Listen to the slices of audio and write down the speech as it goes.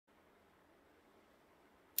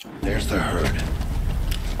There's the herd.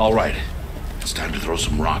 All right, it's time to throw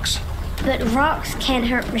some rocks. But rocks can't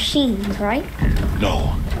hurt machines, right?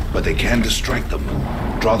 No, but they can distract them,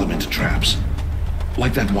 draw them into traps.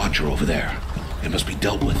 Like that watcher over there. It must be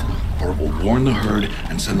dealt with, or it will warn the herd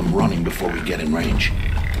and send them running before we get in range.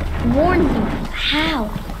 Warn them? How?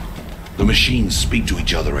 The machines speak to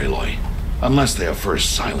each other, Aloy. Unless they are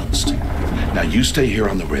first silenced. Now you stay here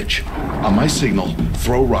on the ridge. On my signal,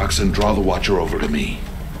 throw rocks and draw the watcher over to me.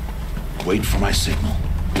 Wait for my signal.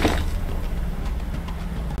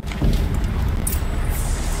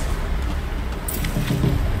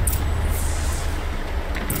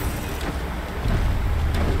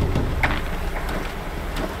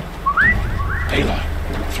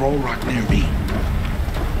 Aloy, throw a rock near me.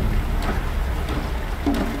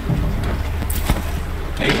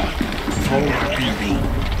 Aloy, throw a rock near me.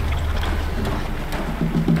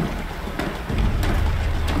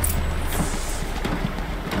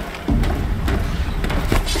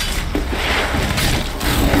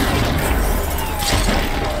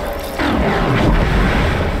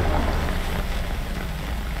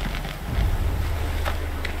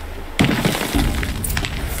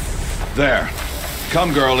 There.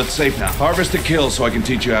 Come, girl, it's safe now. Harvest a kill so I can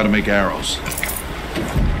teach you how to make arrows.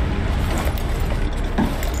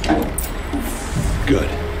 Good.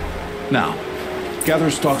 Now,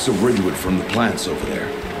 gather stalks of ridgewood from the plants over there.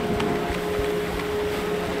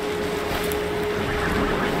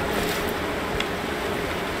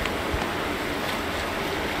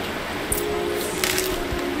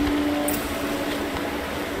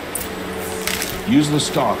 Use the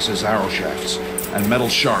stalks as arrow shafts, and metal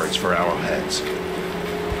shards for arrowheads.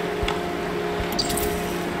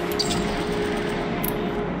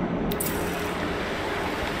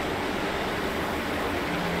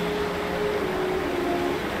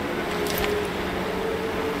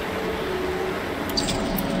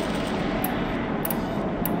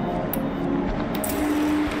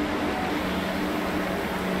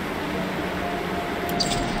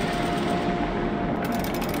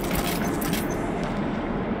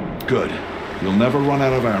 Good. You'll never run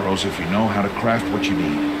out of arrows if you know how to craft what you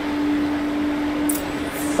need.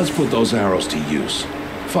 Let's put those arrows to use.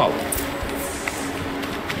 Follow.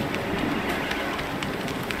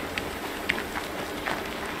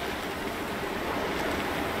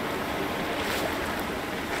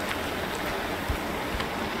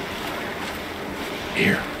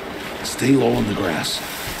 Here, stay low on the grass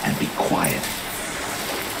and be quiet.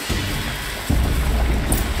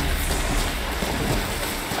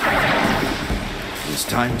 It's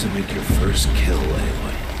time to make your first kill,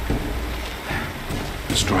 Aloy.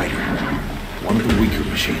 The Strider, one of the weaker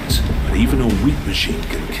machines, but even a weak machine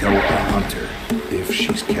can kill a hunter if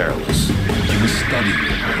she's careless. You must study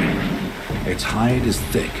your prey. Its hide is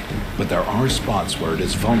thick, but there are spots where it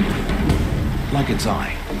is vulnerable, like its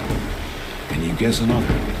eye. Can you guess another?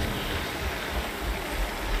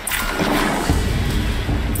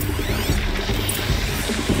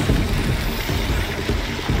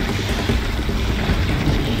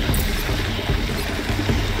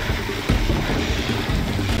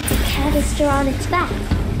 Canister on its back.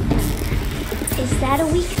 Is that a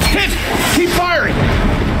weakness? Hit! Keep firing!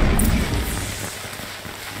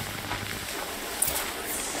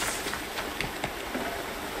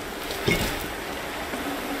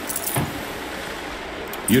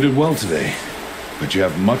 You did well today, but you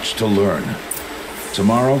have much to learn.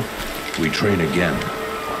 Tomorrow, we train again.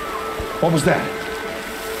 What was that?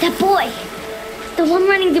 That boy! The one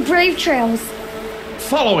running the brave trails.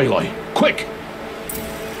 Follow, Aloy! Quick!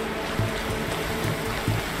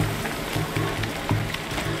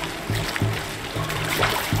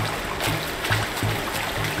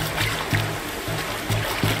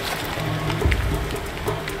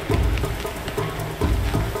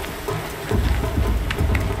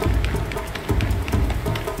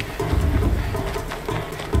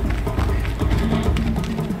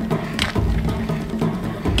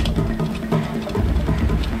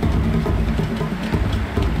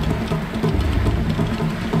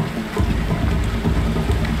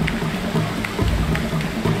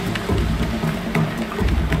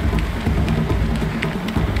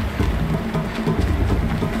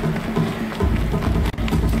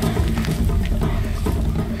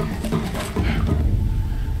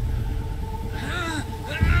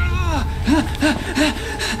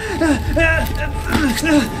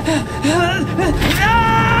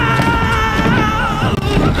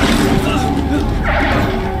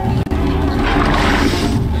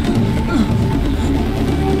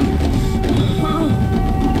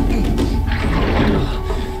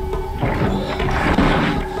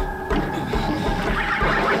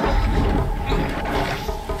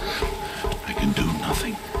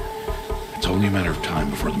 only a matter of time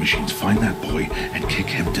before the machines find that boy and kick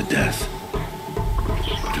him to death.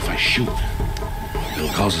 But if I shoot,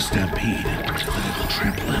 it'll cause a stampede, and it'll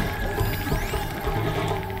trample him.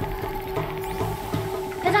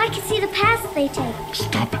 But I can see the paths they take.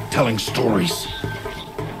 Stop telling stories.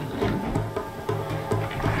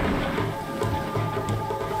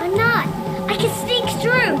 I'm not. I can sneak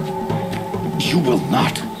through. You will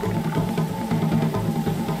not.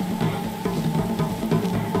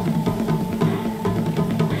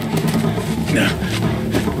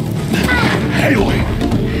 Aloy!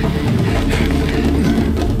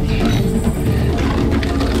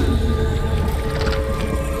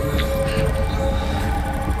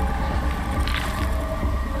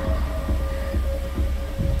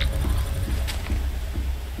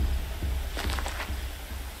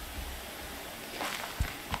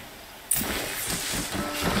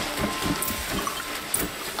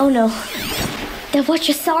 Oh no. The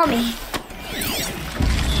Watcher saw me.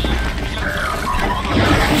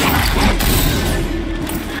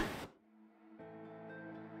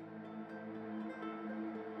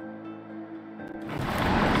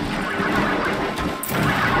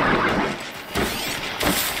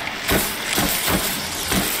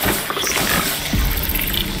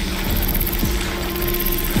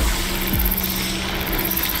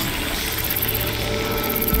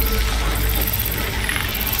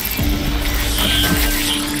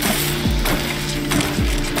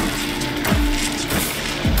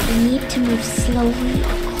 To move slowly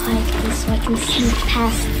or quietly so I can sneak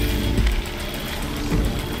past them.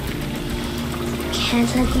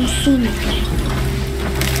 Can't let them see me.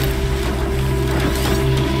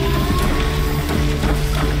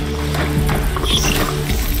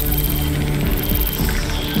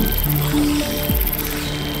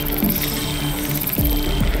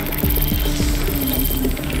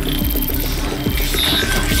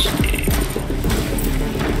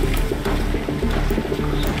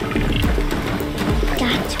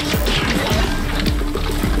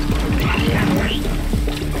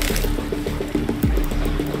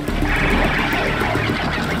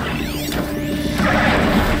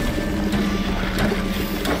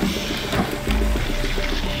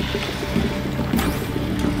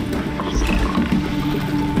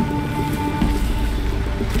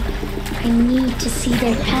 I need to see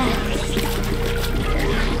their paths.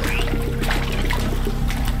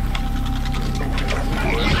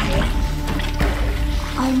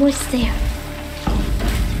 Almost there.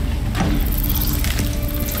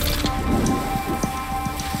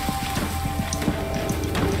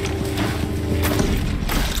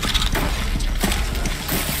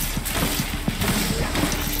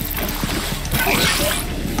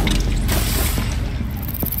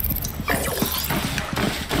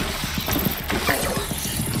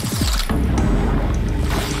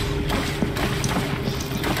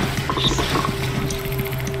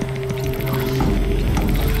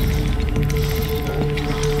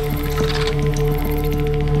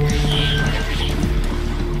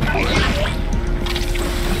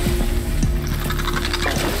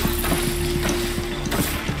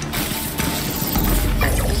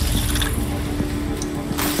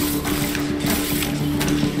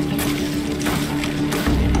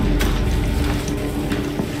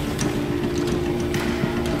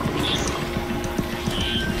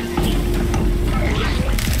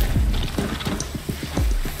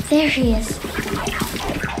 There he is.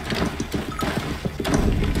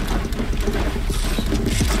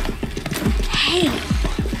 Hey!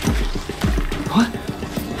 What?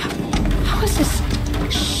 How is this?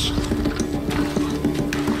 Shh.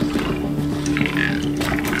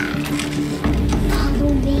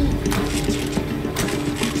 Follow me.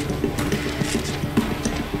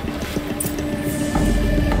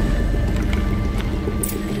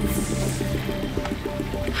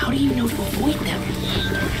 How do you know to avoid them?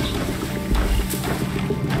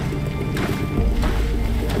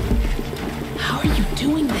 How are you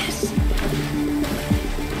doing this?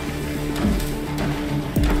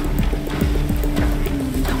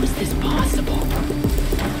 How is this possible?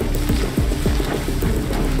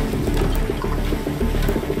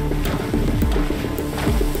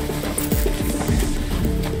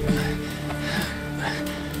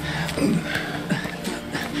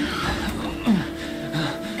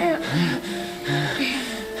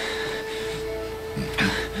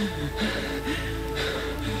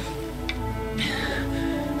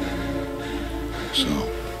 So,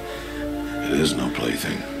 it is no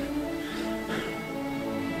plaything.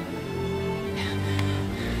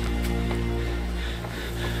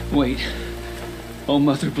 Wait. Oh,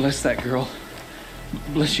 Mother, bless that girl.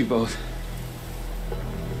 Bless you both.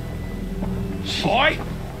 Boy!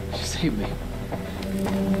 She saved me.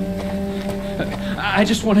 I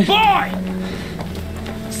just wanted... Boy!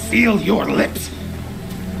 Seal your lips.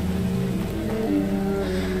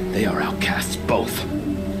 They are outcasts, both.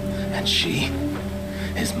 And she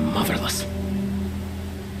is motherless.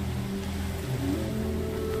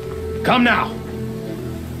 Come now.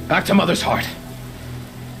 Back to Mother's heart.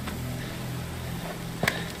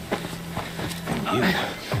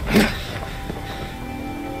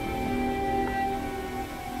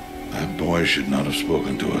 That boy should not have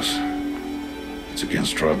spoken to us. It's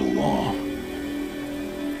against tribal law.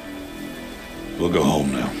 We'll go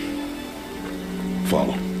home now.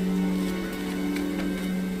 Follow.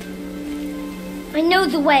 I know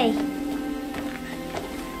the way.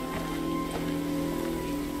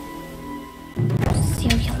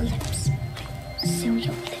 Seal your lips. Seal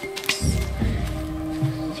your lips.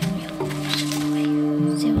 Seal your lips, boy.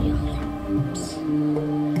 Seal your lips.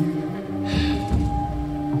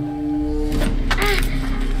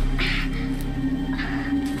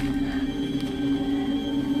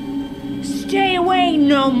 Stay away,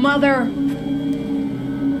 no mother!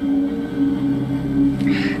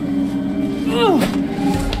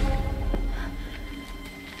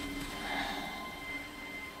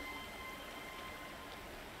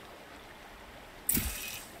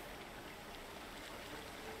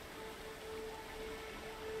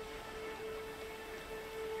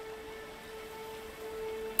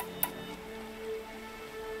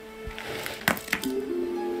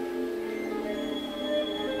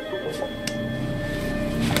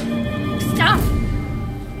 Stop!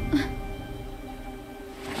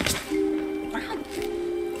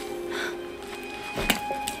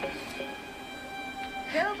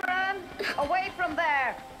 Children, away from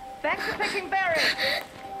there. Back to picking berries.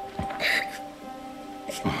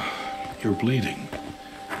 You're bleeding.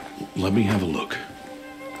 Let me have a look.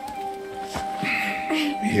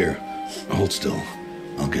 Here, hold still.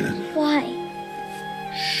 I'll get it. Why?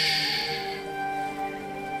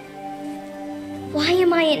 Why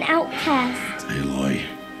am I an outcast? Aloy,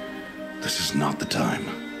 this is not the time.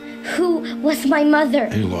 Who was my mother?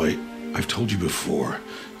 Aloy, I've told you before,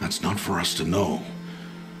 that's not for us to know.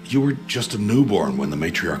 You were just a newborn when the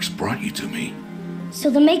matriarchs brought you to me. So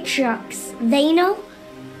the matriarchs, they know?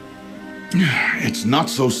 It's not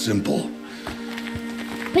so simple.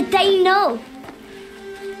 But they know.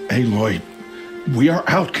 Aloy, we are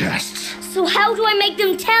outcasts. So how do I make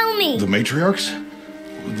them tell me? The matriarchs?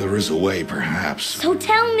 There is a way, perhaps. So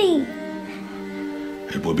tell me.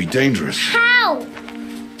 It would be dangerous. How?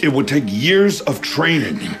 It would take years of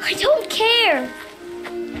training. I don't care.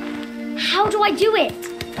 How do I do it?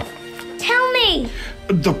 Tell me.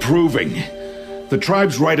 The proving. The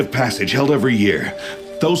tribe's rite of passage held every year.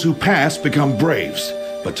 Those who pass become braves.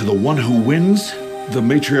 But to the one who wins, the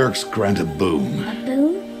matriarchs grant a boon. A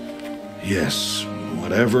boon? Yes,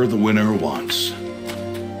 whatever the winner wants.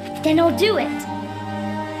 Then I'll do it.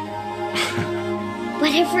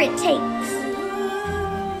 Whatever it takes.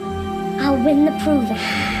 I'll win the proving.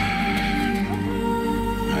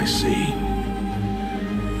 I see.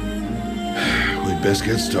 We'd best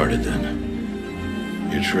get started then.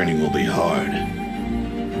 Your training will be hard,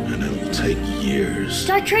 and it'll take years.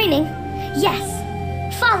 Start training? Yes.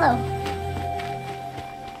 Follow.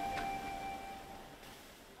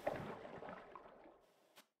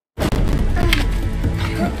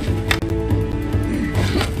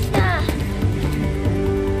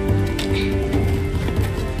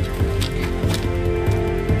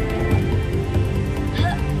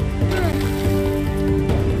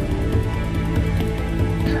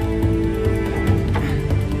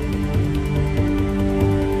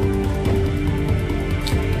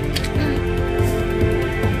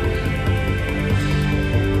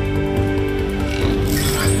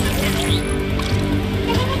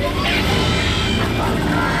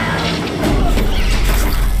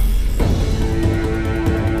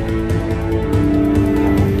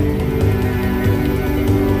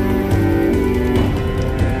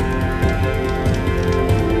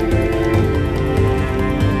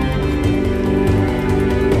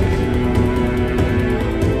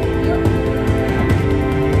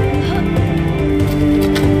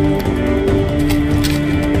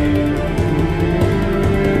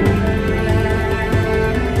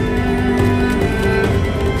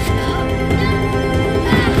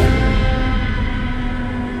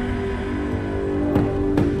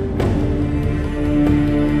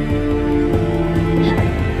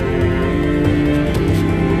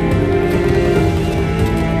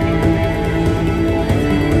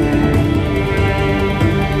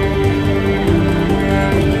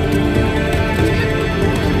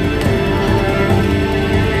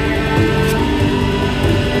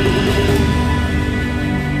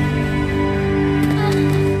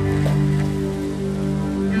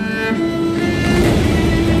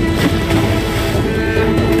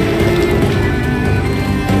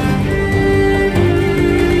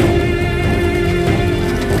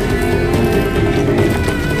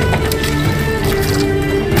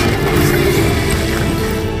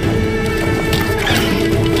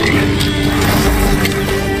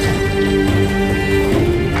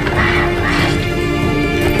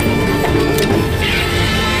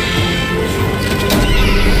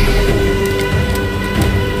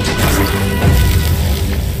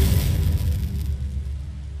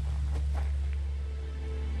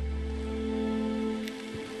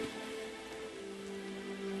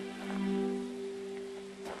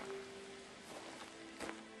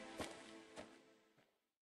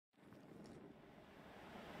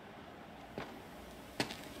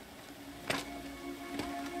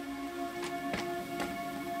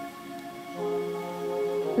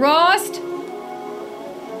 Rost?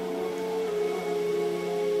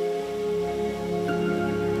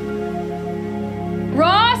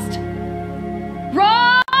 Rost?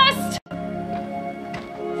 Rost?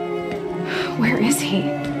 Where is he?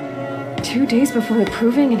 2 days before the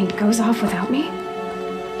proving and he goes off without me?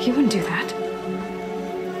 He wouldn't do that.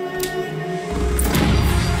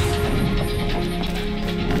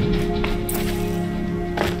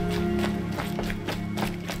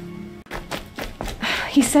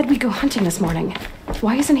 He said we'd go hunting this morning.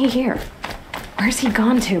 Why isn't he here? Where's he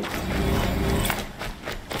gone to?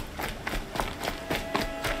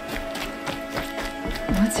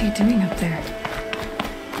 What's he doing up there?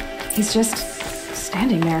 He's just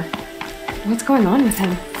standing there. What's going on with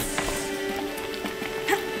him?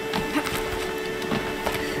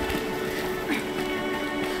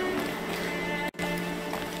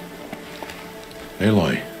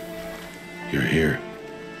 Aloy, you're here.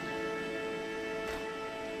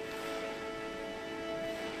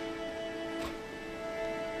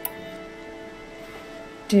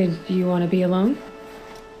 Did you want to be alone?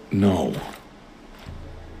 No.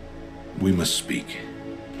 We must speak.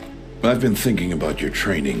 I've been thinking about your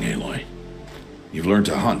training, Aloy. You've learned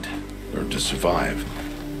to hunt, learned to survive.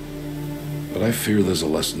 But I fear there's a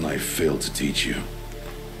lesson I failed to teach you.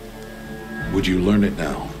 Would you learn it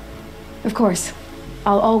now? Of course.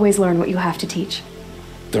 I'll always learn what you have to teach.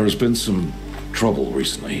 There has been some trouble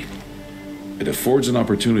recently. It affords an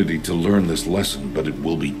opportunity to learn this lesson, but it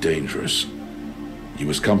will be dangerous. You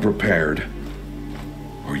must come prepared,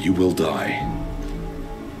 or you will die.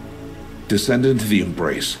 Descend into the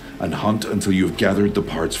Embrace and hunt until you have gathered the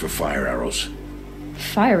parts for fire arrows.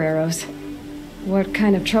 Fire arrows? What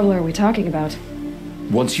kind of trouble are we talking about?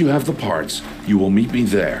 Once you have the parts, you will meet me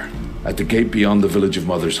there, at the gate beyond the village of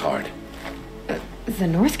Mother's Heart. The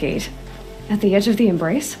North Gate? At the edge of the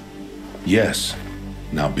Embrace? Yes.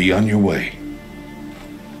 Now be on your way.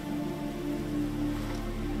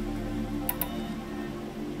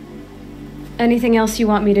 Anything else you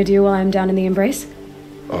want me to do while I'm down in the Embrace?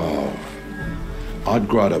 Odd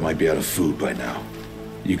might be out of food by now.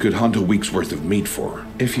 You could hunt a week's worth of meat for her,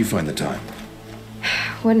 if you find the time.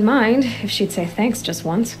 Wouldn't mind if she'd say thanks just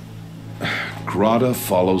once. Grada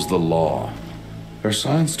follows the law. Her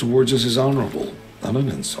silence towards us is honorable, not an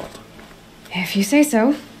insult. If you say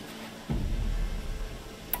so.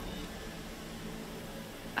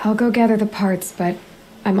 I'll go gather the parts, but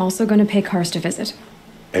I'm also going to pay Karst a visit.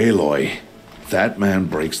 Aloy, that man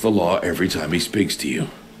breaks the law every time he speaks to you.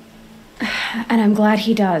 And I'm glad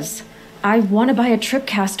he does. I want to buy a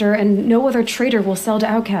tripcaster, and no other trader will sell to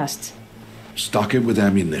outcasts. Stock it with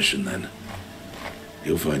ammunition, then.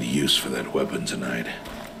 You'll find use for that weapon tonight.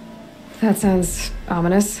 That sounds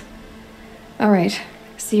ominous. All right.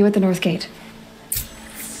 See you at the North Gate.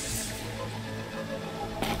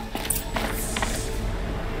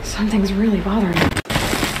 Something's really bothering me.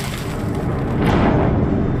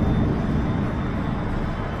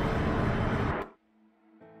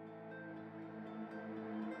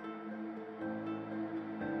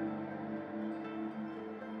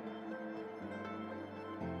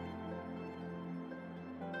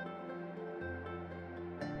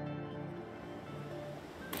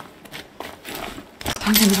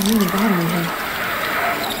 Something's really bothering him.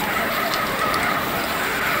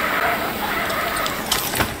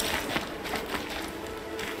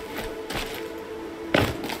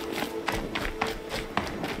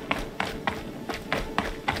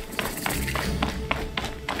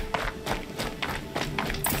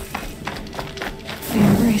 The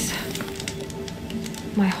Embrace.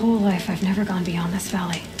 My whole life, I've never gone beyond this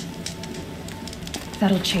valley.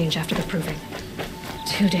 That'll change after the proving.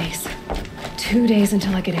 2 days. 2 days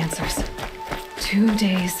until I get answers. 2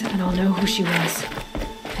 days and I'll know who she was.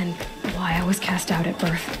 And why I was cast out at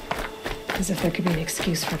birth. As if there could be an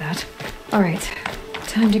excuse for that. Alright,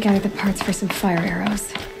 time to gather the parts for some fire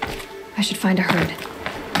arrows. I should find a herd.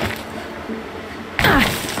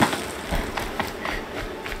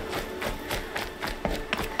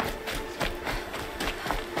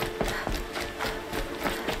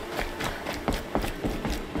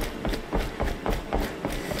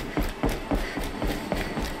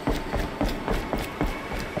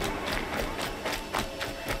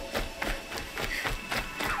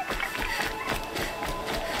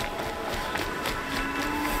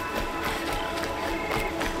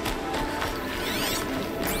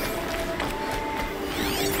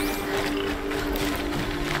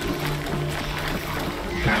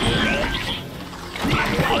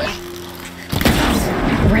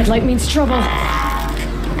 Red light means trouble.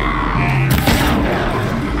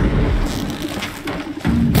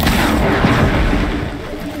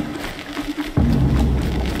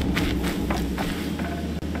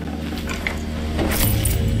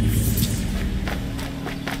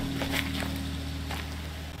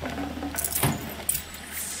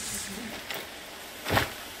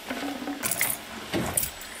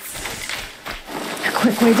 A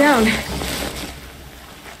quick way down.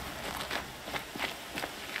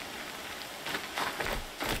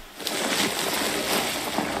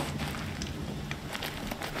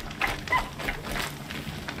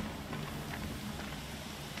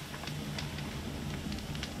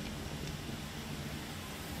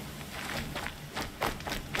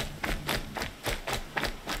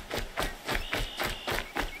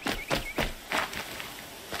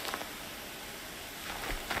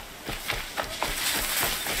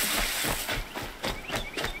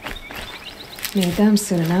 Need them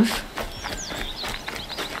soon enough.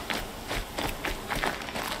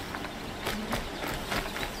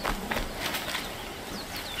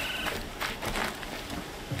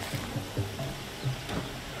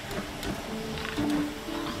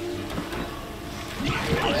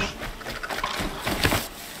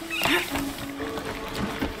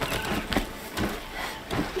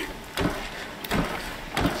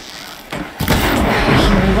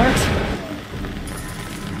 Alert.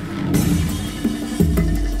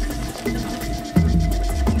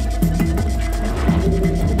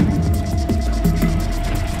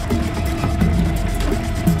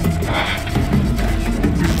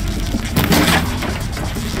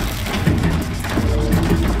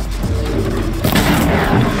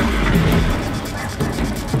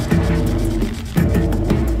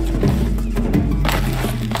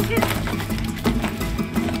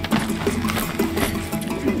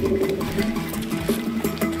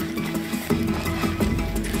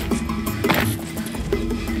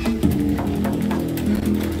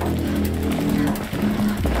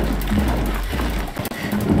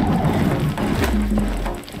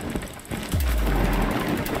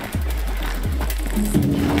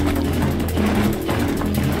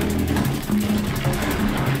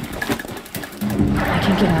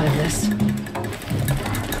 Get out of this.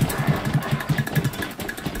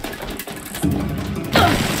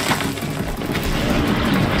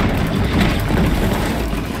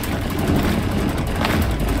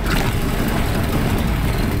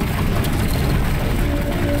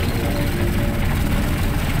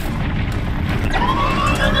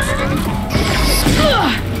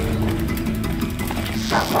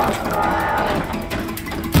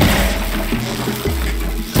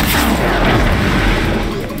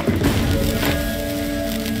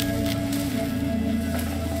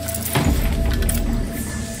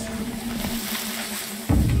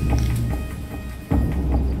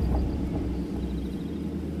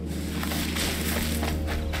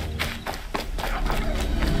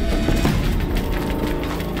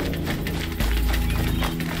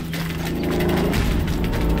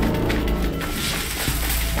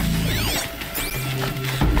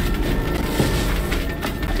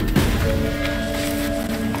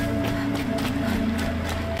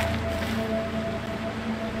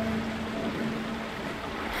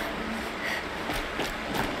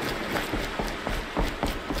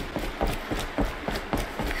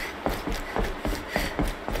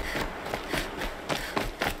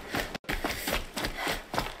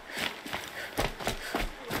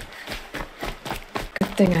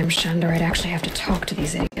 Good thing I'm shunned, or I'd actually have to talk to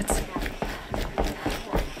these idiots.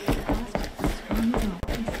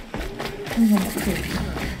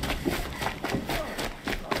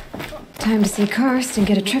 Time to see Karst and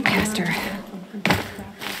get a tripcaster.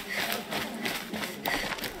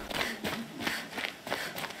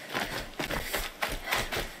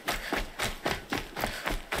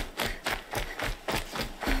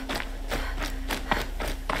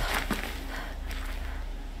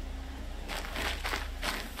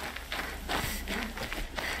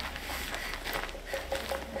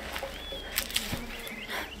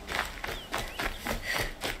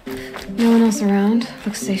 No one else around.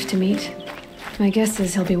 Looks safe to meet. My guess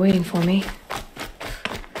is he'll be waiting for me.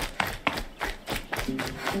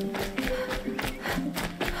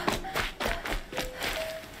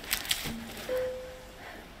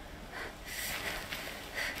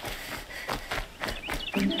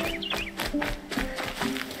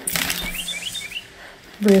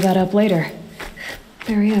 Brew that up later.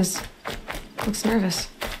 There he is. Looks nervous.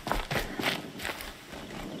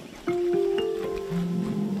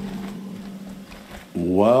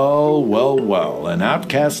 Well, well, well. An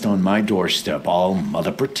outcast on my doorstep. All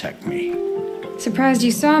mother protect me. Surprised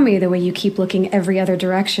you saw me the way you keep looking every other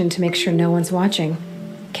direction to make sure no one's watching.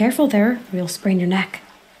 Careful there, or you'll sprain your neck.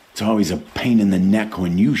 It's always a pain in the neck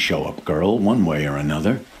when you show up, girl, one way or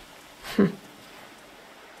another.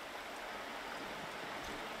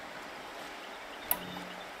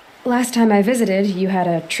 Last time I visited, you had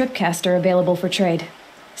a tripcaster available for trade.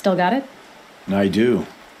 Still got it? I do.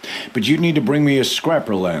 But you'd need to bring me a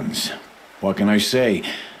scrapper lens. What can I say?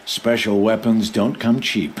 Special weapons don't come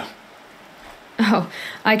cheap. Oh,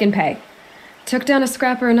 I can pay. Took down a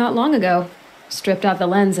scrapper not long ago. Stripped out the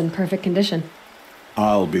lens in perfect condition.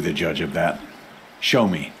 I'll be the judge of that. Show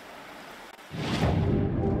me.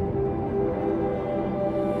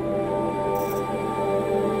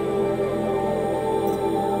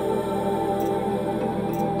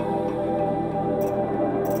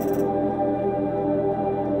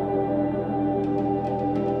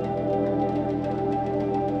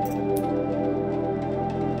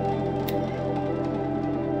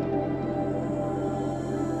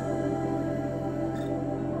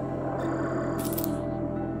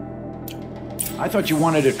 I thought you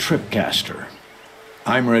wanted a tripcaster.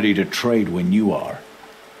 I'm ready to trade when you are.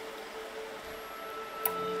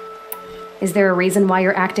 Is there a reason why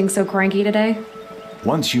you're acting so cranky today?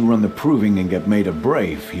 Once you run the proving and get made a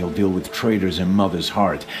brave, you'll deal with traitors in Mother's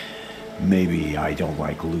Heart. Maybe I don't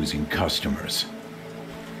like losing customers.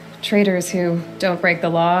 Traitors who don't break the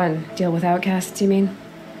law and deal with outcasts, you mean?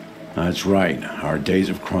 That's right. Our days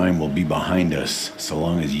of crime will be behind us, so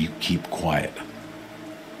long as you keep quiet.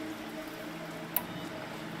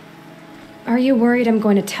 Are you worried I'm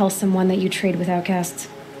going to tell someone that you trade with outcasts?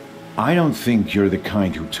 I don't think you're the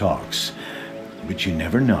kind who talks, but you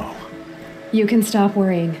never know. You can stop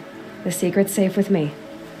worrying. The secret's safe with me.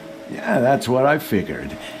 Yeah, that's what I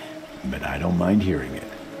figured, but I don't mind hearing it.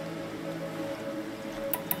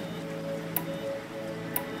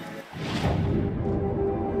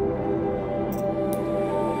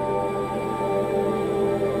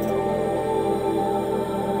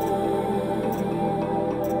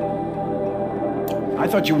 I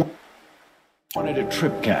thought you wanted a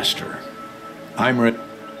tripcaster. I'm ready.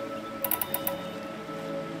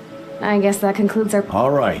 I guess that concludes our...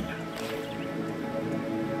 All right.